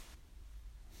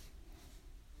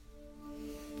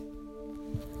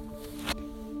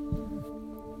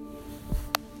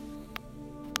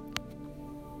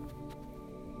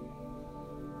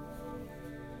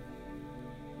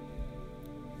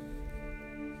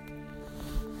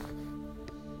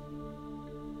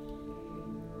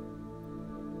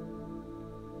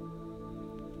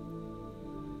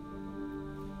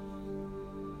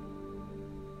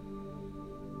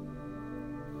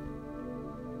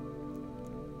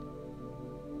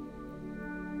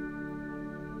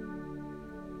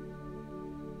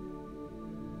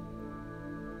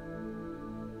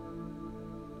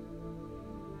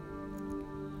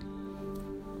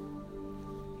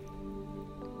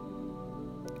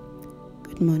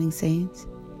Good morning, saints.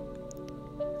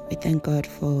 We thank God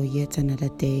for yet another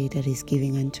day that He's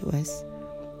giving unto us.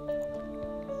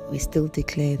 We still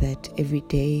declare that every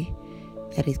day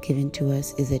that is given to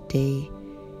us is a day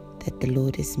that the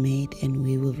Lord has made, and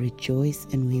we will rejoice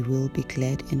and we will be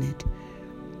glad in it.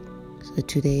 So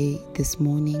today, this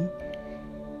morning,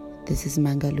 this is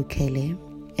Manga Lukele,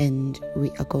 and we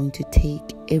are going to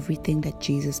take everything that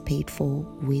Jesus paid for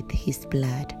with His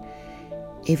blood.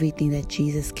 Everything that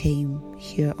Jesus came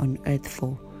here on earth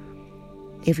for,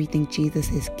 everything Jesus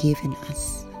has given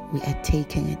us, we are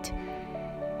taking it.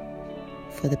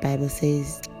 For the Bible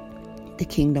says, the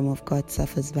kingdom of God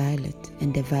suffers violence,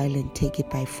 and the violent take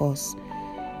it by force.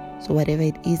 So whatever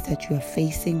it is that you are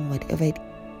facing, whatever it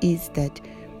is that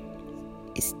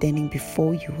is standing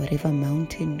before you, whatever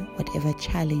mountain, whatever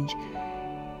challenge,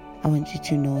 I want you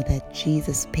to know that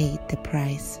Jesus paid the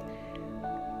price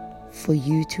for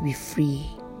you to be free.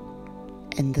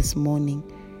 And this morning,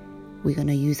 we're going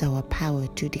to use our power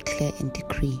to declare and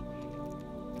decree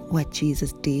what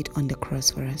Jesus did on the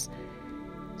cross for us.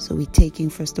 So we're taking,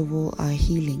 first of all, our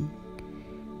healing.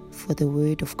 For the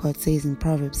word of God says in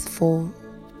Proverbs 4,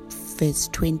 verse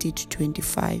 20 to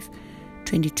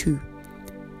 22,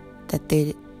 that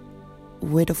the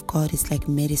word of God is like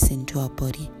medicine to our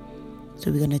body.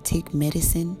 So we're going to take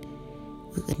medicine.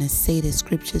 We're going to say the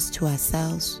scriptures to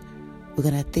ourselves. We're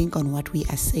going to think on what we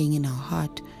are saying in our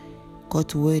heart.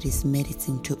 God's word is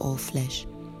medicine to all flesh.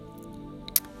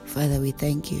 Father, we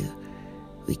thank you.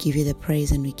 We give you the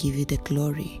praise and we give you the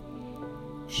glory.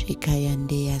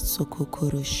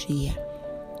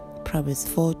 Proverbs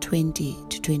 4:20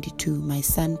 to 22. My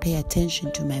son, pay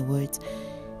attention to my words.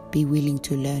 Be willing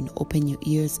to learn. Open your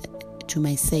ears to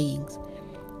my sayings.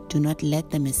 Do not let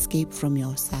them escape from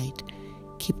your sight.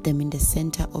 Keep them in the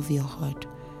center of your heart,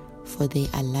 for they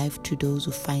are life to those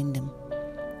who find them,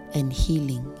 and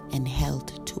healing and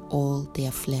health to all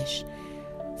their flesh.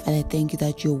 Father, I thank you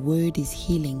that your word is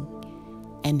healing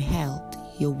and health.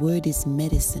 Your word is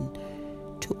medicine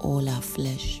to all our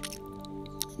flesh.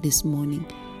 This morning,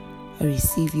 I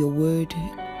receive your word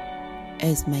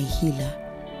as my healer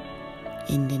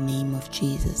in the name of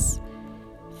Jesus.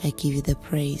 I give you the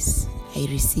praise. I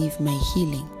receive my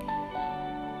healing.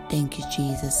 Thank you,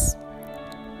 Jesus.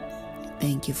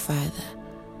 Thank you, Father.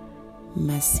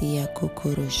 Masia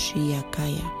kokoroshia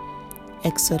kaya.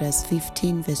 Exodus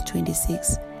 15 verse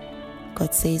 26.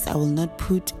 God says, I will not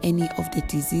put any of the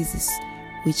diseases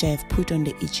which I have put on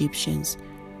the Egyptians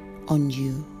on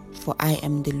you, for I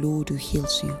am the Lord who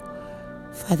heals you.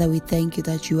 Father, we thank you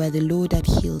that you are the Lord that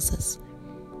heals us.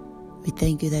 We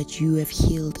thank you that you have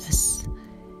healed us.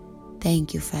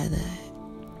 Thank you, Father,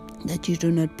 that you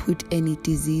do not put any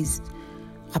disease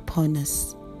upon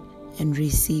us, and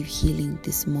receive healing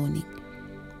this morning.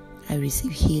 I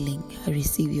receive healing. I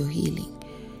receive your healing.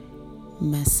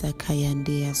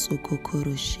 Masakayandea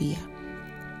sokokoroshia.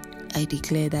 I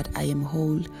declare that I am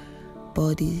whole.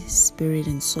 Body, spirit,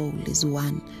 and soul is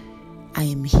one. I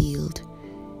am healed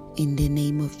in the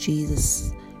name of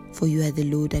Jesus. For you are the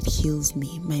Lord that heals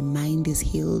me. My mind is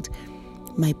healed.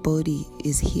 My body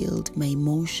is healed. My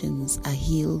emotions are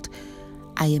healed.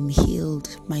 I am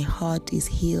healed. My heart is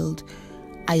healed.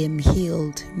 I am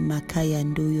healed.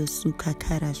 Makayandoyo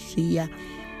sukakarashia.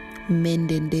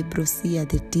 Mendende brosia.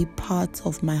 The deep parts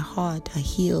of my heart are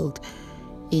healed.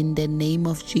 In the name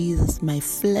of Jesus, my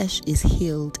flesh is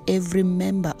healed. Every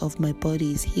member of my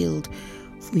body is healed.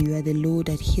 For you are the Lord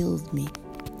that heals me.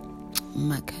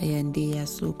 Makayandeya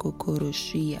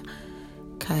sokokoroshia.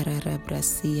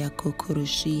 Kararabrasia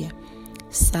kokoroshia.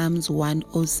 Psalms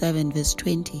 107 verse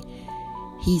 20.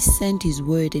 He sent his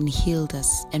word and healed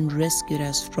us and rescued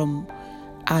us from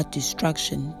our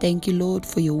destruction. Thank you, Lord,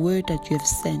 for your word that you have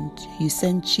sent. You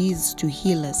sent Jesus to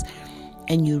heal us,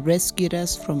 and you rescued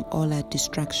us from all our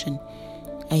destruction.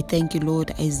 I thank you,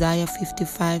 Lord. Isaiah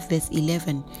 55 verse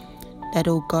 11. That,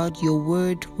 O God, your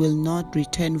word will not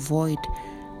return void.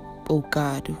 O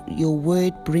God, your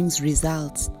word brings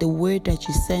results. The word that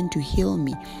you sent to heal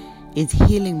me is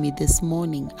healing me this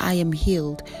morning. I am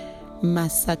healed.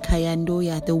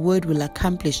 Masakayandoya, the word will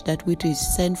accomplish that which is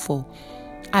sent for.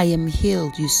 I am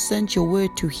healed. You sent your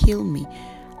word to heal me.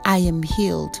 I am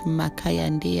healed.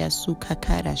 Makayandeya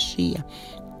sukakarashia.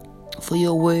 For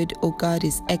your word, O God,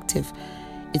 is active.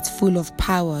 It's full of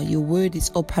power. Your word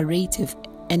is operative,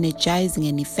 energizing,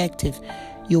 and effective.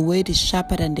 Your word is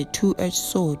sharper than the two-edged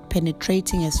sword,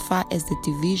 penetrating as far as the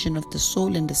division of the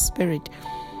soul and the spirit.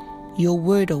 Your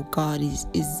word, O God, is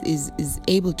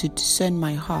able to discern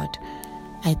my heart.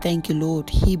 I thank you, Lord.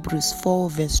 Hebrews 4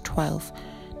 verse 12.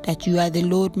 That you are the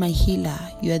Lord my healer.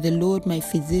 You are the Lord my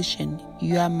physician.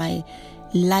 You are my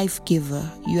life giver.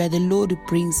 You are the Lord who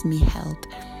brings me health.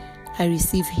 I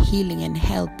receive healing and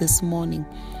health this morning.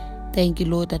 Thank you,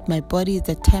 Lord, that my body is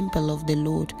the temple of the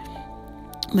Lord.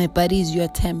 My body is your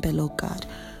temple, O God.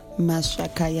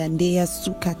 Mashakayandeya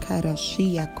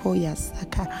sukakarashia koya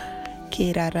saka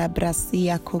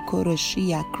kerarabrasia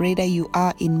kokoroshia. Greater you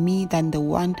are in me than the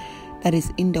one that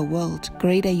is in the world.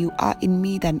 Greater you are in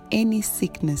me than any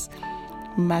sickness.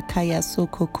 Makaya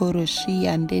sokokoroshia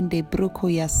and dende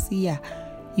brokoyasia.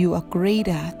 You are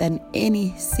greater than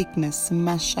any sickness.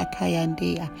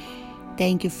 Mashakayandeya.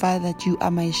 Thank you, Father, that you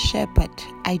are my shepherd.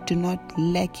 I do not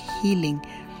lack healing.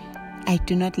 I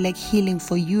do not lack healing,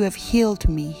 for you have healed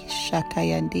me.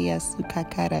 Shakayandeya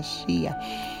sukakarashia.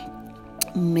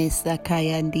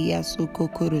 Mesakayandeya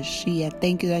sukokoroshia.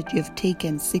 Thank you that you have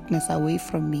taken sickness away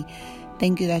from me.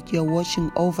 Thank you that you are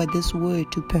watching over this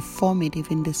word to perform it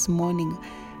even this morning.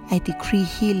 I decree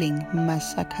healing.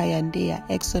 Masakayandeya.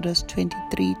 Exodus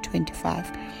 23:25.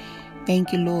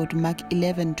 Thank you, Lord. Mark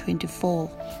 11:24.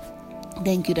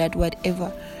 Thank you that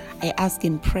whatever I ask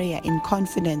in prayer, in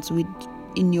confidence,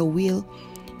 in your will,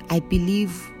 I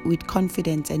believe with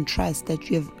confidence and trust that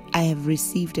I have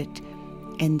received it,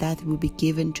 and that will be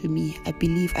given to me. I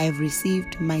believe I have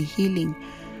received my healing.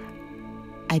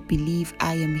 I believe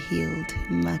I am healed.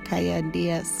 Makaya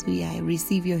Suya, I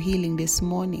receive your healing this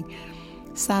morning.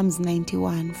 Psalms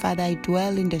 91. Father, I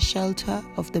dwell in the shelter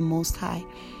of the Most High.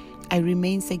 I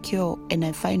remain secure and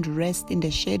I find rest in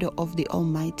the shadow of the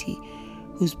Almighty,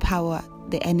 whose power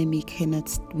the enemy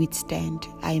cannot withstand.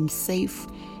 I am safe.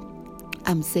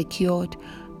 I'm secured.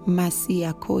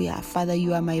 Masia Koya. Father,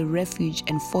 you are my refuge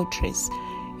and fortress.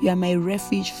 You are my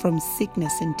refuge from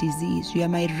sickness and disease. You are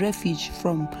my refuge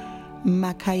from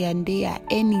Makayandea,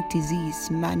 any disease.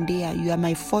 Mandea, you are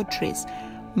my fortress.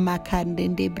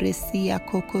 Makandende bresia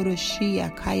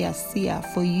kokoroshia kayasia.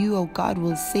 For you, O God,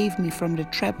 will save me from the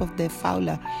trap of the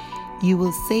fowler. You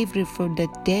will save me from the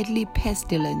deadly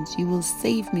pestilence. You will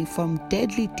save me from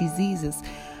deadly diseases.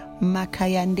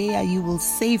 Makayandea, you will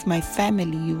save my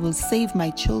family. You will save my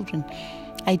children.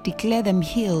 I declare them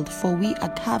healed, for we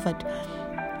are covered.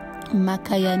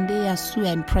 Makayandea su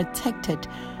and protected.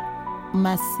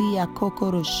 Masia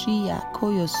kokoroshia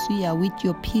koyosia with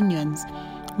your pinions.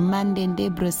 Mandende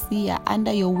bresia,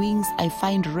 under your wings I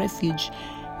find refuge.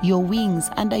 Your wings,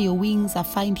 under your wings I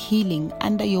find healing.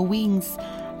 Under your wings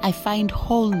I find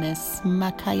wholeness.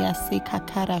 Makaya se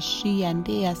kakarashia and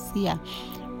sia.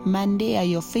 Mandea,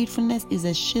 your faithfulness is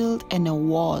a shield and a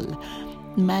wall.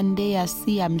 Mandea,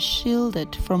 see, I'm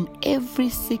shielded from every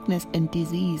sickness and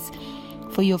disease.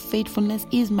 For your faithfulness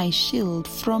is my shield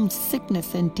from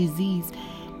sickness and disease.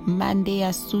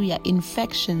 Mandea suya,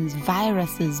 infections,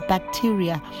 viruses,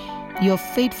 bacteria. Your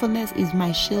faithfulness is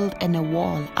my shield and a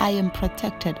wall. I am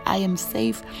protected. I am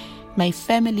safe. My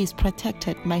family is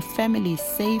protected. My family is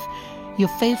safe. Your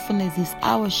faithfulness is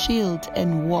our shield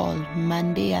and wall.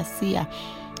 Mandea sia.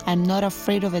 I'm not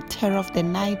afraid of the terror of the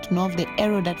night, nor of the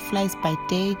arrow that flies by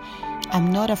day.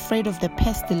 I'm not afraid of the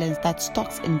pestilence that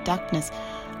stalks in darkness.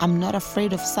 I'm not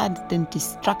afraid of sudden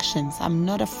destructions. I'm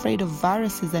not afraid of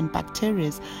viruses and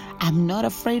bacteria. I'm not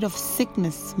afraid of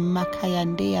sickness.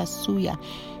 Makayandea suya,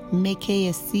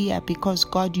 mekeyesia, because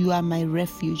God, you are my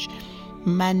refuge.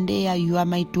 Mandea, you are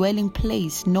my dwelling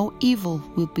place. No evil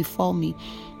will befall me.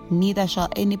 Neither shall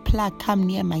any plague come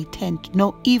near my tent.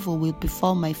 No evil will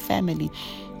befall my family.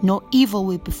 No evil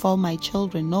will befall my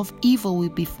children. No evil will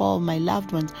befall my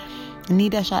loved ones.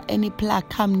 Neither shall any plague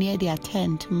come near their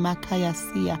tent.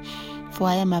 Makayasia, for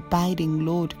I am abiding,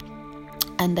 Lord,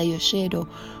 under your shadow.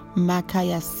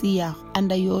 Makayasia,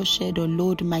 under your shadow,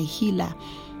 Lord, my healer.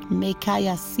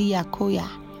 Mekayasia koya,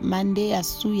 mandea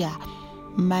suya,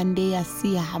 mandea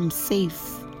sia, I'm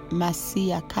safe.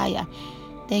 Masia kaya.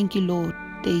 Thank you, Lord.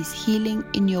 There is healing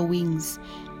in your wings.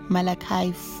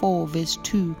 Malachi 4 verse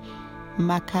 2.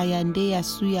 Makayandea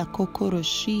suya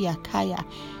kokoroshia kaya.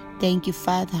 Thank you,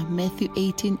 Father. Matthew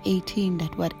 18:18,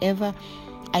 that whatever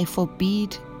I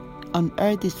forbid on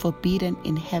earth is forbidden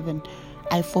in heaven.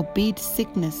 I forbid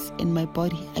sickness in my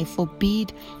body. I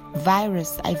forbid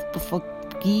virus. I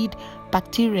forbid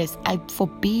bacteria. I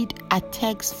forbid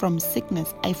attacks from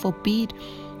sickness. I forbid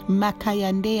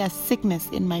Makayandea sickness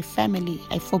in my family.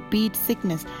 I forbid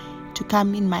sickness to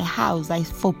come in my house. I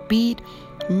forbid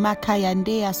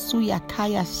Makayandea suya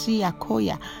kaya shia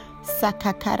koya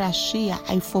sakakara shia.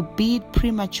 I forbid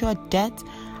premature death.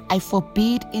 I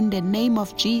forbid in the name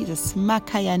of Jesus.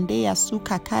 Makayandea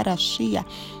sukakara shia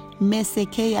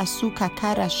mesekeya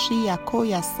sukakara shia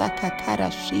koya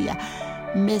sakakara shia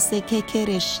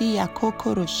mesekekere shia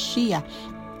kokoro shia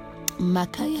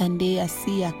Makayandea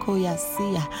sia koya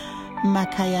sia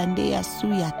Makayandea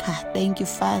Suyaka. Thank you,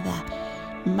 Father.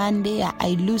 Mandea,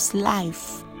 I lose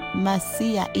life.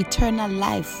 Masia, eternal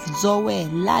life. Zoe,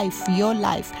 life, your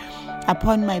life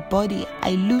upon my body.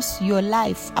 I lose your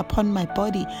life upon my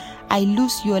body. I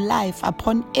lose your life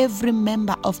upon every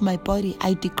member of my body.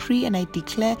 I decree and I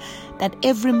declare that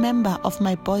every member of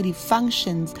my body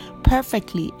functions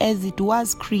perfectly as it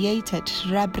was created.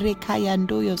 I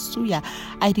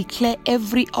declare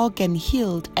every organ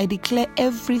healed. I declare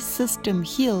every system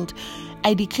healed.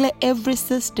 I declare every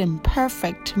system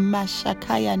perfect.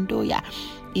 Mashakayandoya.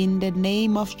 In the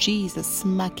name of Jesus,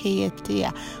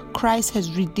 Christ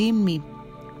has redeemed me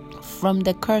from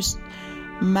the curse.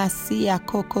 Masia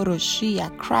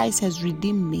Kokoroshia. Christ has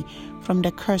redeemed me from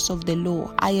the curse of the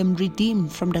law. I am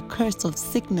redeemed from the curse of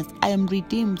sickness. I am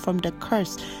redeemed from the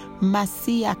curse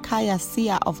Masia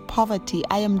Kayasia of poverty.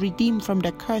 I am redeemed from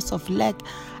the curse of lack.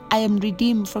 I am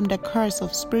redeemed from the curse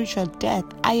of spiritual death.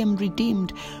 I am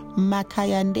redeemed.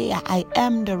 Makayandea. I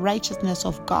am the righteousness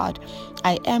of God.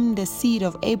 I am the seed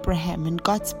of Abraham, and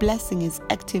God's blessing is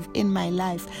active in my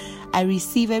life. I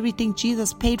receive everything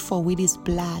Jesus paid for with his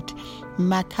blood.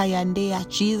 Makayandea.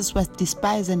 Jesus was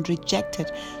despised and rejected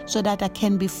so that I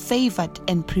can be favored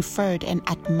and preferred and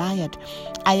admired.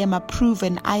 I am approved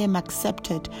and I am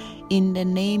accepted. In the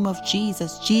name of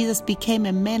Jesus, Jesus became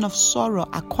a man of sorrow,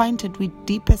 acquainted with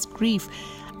deepest grief.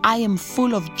 I am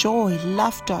full of joy,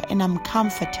 laughter, and I'm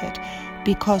comforted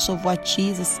because of what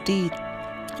Jesus did.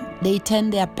 They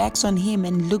turned their backs on him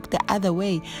and looked the other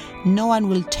way. No one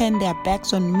will turn their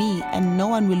backs on me, and no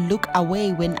one will look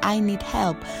away when I need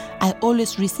help. I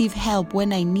always receive help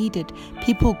when I need it.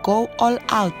 People go all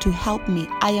out to help me.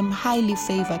 I am highly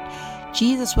favored.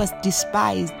 Jesus was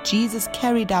despised. Jesus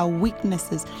carried our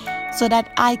weaknesses so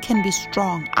that I can be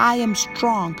strong. I am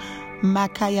strong.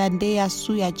 Makayandea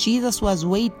Suya. Jesus was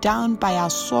weighed down by our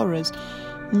sorrows.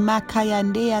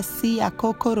 Makayandea Siya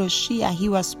Kokoroshia. He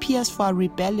was pierced for our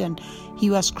rebellion. He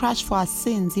was crushed for our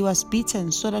sins. He was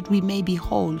beaten so that we may be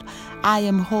whole. I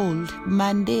am whole.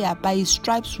 Mandea, by his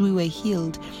stripes we were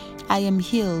healed. I am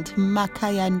healed.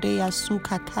 Makayandea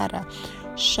Sukakara.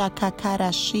 Shakakara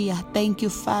Shia. Thank you,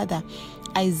 Father.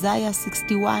 Isaiah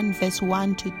 61 verse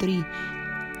 1 to 3.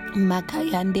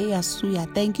 Makayandea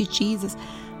Suya. Thank you, Jesus.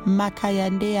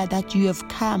 Makayandea, that you have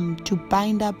come to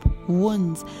bind up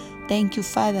wounds. Thank you,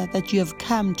 Father, that you have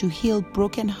come to heal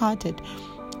brokenhearted.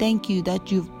 Thank you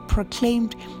that you've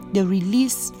proclaimed the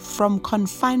release from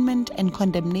confinement and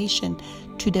condemnation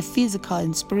to the physical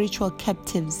and spiritual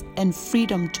captives and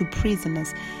freedom to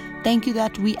prisoners. Thank you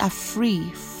that we are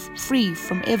free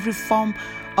from every form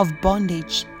of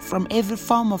bondage, from every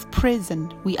form of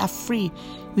prison. We are free.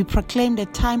 We proclaim the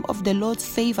time of the Lord's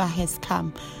favor has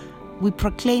come. We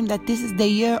proclaim that this is the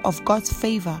year of God's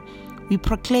favor. We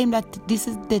proclaim that this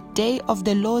is the day of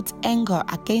the Lord's anger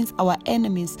against our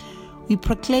enemies. We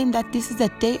proclaim that this is the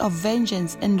day of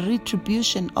vengeance and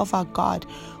retribution of our God.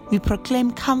 We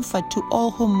proclaim comfort to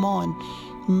all who mourn.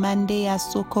 Mandea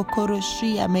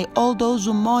Sokokoroshia. May all those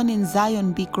who mourn in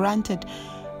Zion be granted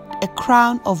a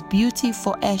crown of beauty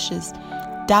for ashes,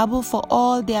 double for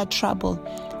all their trouble,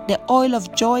 the oil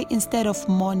of joy instead of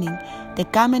mourning, the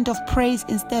garment of praise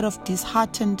instead of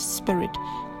disheartened spirit.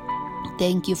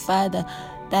 Thank you, Father,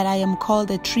 that I am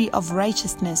called a tree of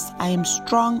righteousness. I am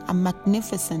strong, I'm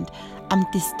magnificent, I'm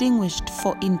distinguished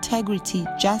for integrity,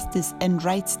 justice, and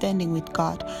right standing with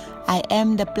God. I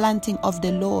am the planting of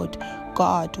the Lord.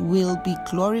 God will be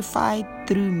glorified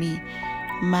through me.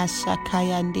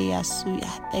 Mashakayandea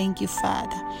Suya. Thank you,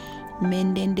 Father.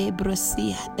 Mendende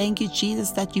Brosia. Thank you,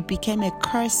 Jesus, that you became a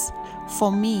curse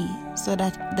for me so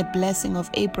that the blessing of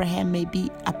Abraham may be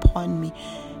upon me.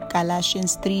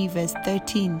 Galatians 3 verse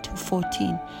 13 to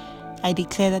 14. I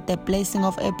declare that the blessing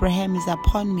of Abraham is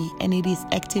upon me and it is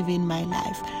active in my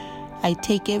life. I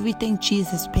take everything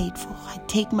Jesus paid for. I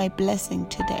take my blessing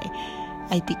today.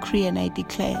 I decree and I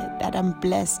declare that I'm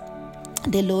blessed.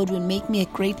 The Lord will make me a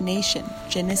great nation.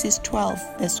 Genesis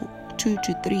 12 verse 2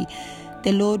 to 3.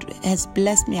 The Lord has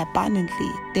blessed me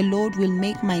abundantly. The Lord will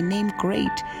make my name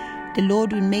great. The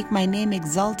Lord will make my name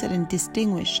exalted and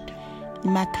distinguished.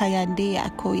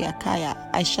 Makayandea Koyakaya.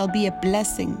 I shall be a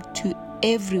blessing to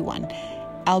everyone.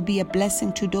 I'll be a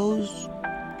blessing to those.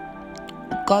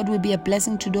 God will be a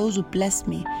blessing to those who bless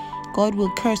me. God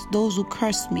will curse those who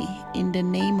curse me in the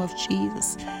name of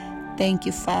Jesus. Thank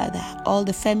you, Father. All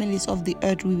the families of the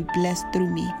earth will be blessed through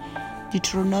me.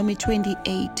 Deuteronomy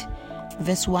 28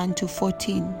 verse 1 to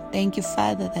 14. Thank you,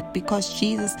 Father, that because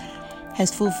Jesus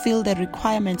has fulfilled the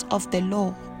requirements of the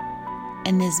law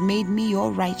and has made me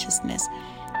your righteousness,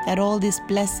 that all these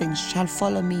blessings shall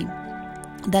follow me,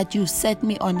 that you set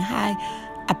me on high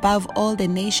above all the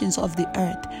nations of the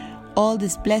earth. All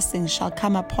these blessings shall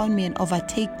come upon me and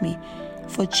overtake me,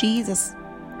 for Jesus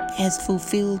has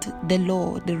fulfilled the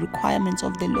law, the requirements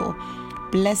of the law.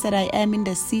 Blessed I am in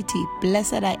the city,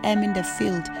 blessed I am in the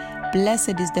field.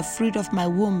 Blessed is the fruit of my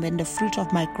womb and the fruit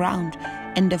of my ground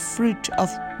and the fruit of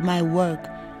my work.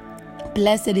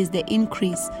 Blessed is the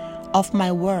increase of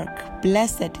my work.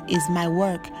 Blessed is my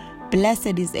work.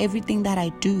 Blessed is everything that I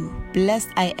do. Blessed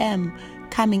I am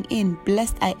coming in.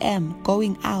 Blessed I am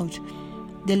going out.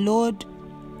 The Lord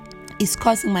is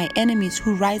causing my enemies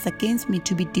who rise against me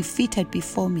to be defeated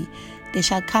before me. They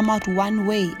shall come out one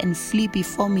way and flee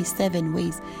before me 7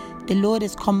 ways. The Lord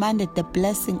has commanded the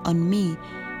blessing on me.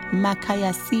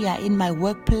 Makayasia, in my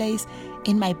workplace,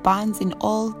 in my barns, in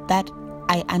all that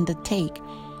I undertake.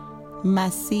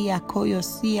 Masia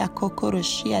koyosia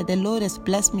kokoroshia. The Lord has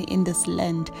blessed me in this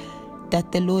land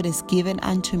that the Lord has given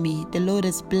unto me. The Lord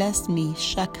has blessed me.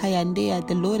 Shakayandea.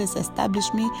 The Lord has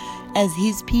established me as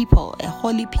his people, a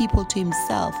holy people to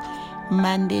himself.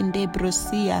 Mandende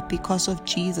brosia, because of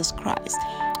Jesus Christ.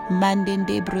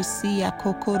 Mandende brosia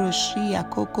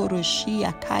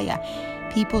kokoroshia kaya.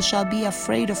 People shall be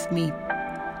afraid of me.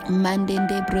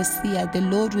 Mandende brosia. The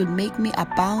Lord will make me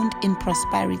abound in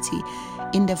prosperity,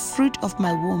 in the fruit of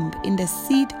my womb, in the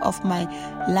seed of my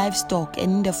livestock,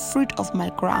 and in the fruit of my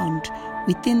ground,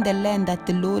 within the land that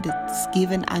the Lord has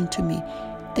given unto me.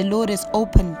 The Lord has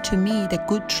opened to me the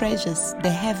good treasures, the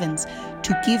heavens,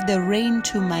 to give the rain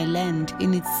to my land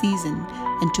in its season,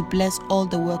 and to bless all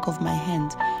the work of my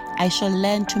hands. I shall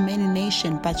lend to many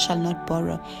nations, but shall not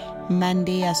borrow.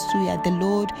 Mandea suya. The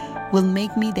Lord will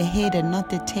make me the head and not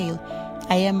the tail.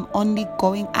 I am only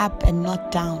going up and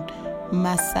not down.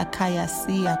 Masakaya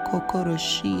siya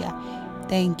kokoroshia.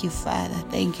 Thank you, Father.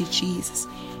 Thank you, Jesus.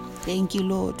 Thank you,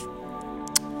 Lord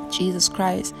Jesus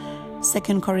Christ.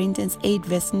 2 Corinthians 8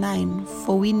 verse 9.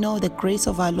 For we know the grace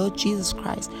of our Lord Jesus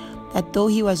Christ, that though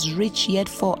he was rich, yet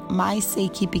for my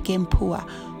sake he became poor,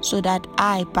 so that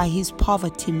I by his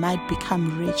poverty might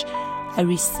become rich. I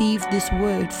receive this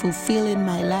word fulfilled in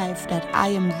my life, that I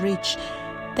am rich.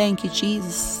 Thank you,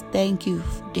 Jesus. Thank you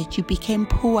that you became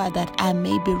poor that I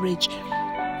may be rich.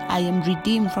 I am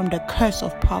redeemed from the curse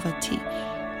of poverty.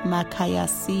 Makaya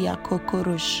siya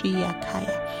kokoroshia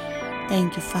kaya.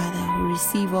 Thank you, Father. We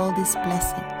receive all this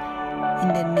blessing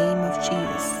in the name of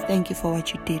Jesus. Thank you for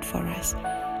what you did for us.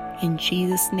 In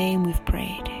Jesus' name we've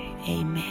prayed. Amen.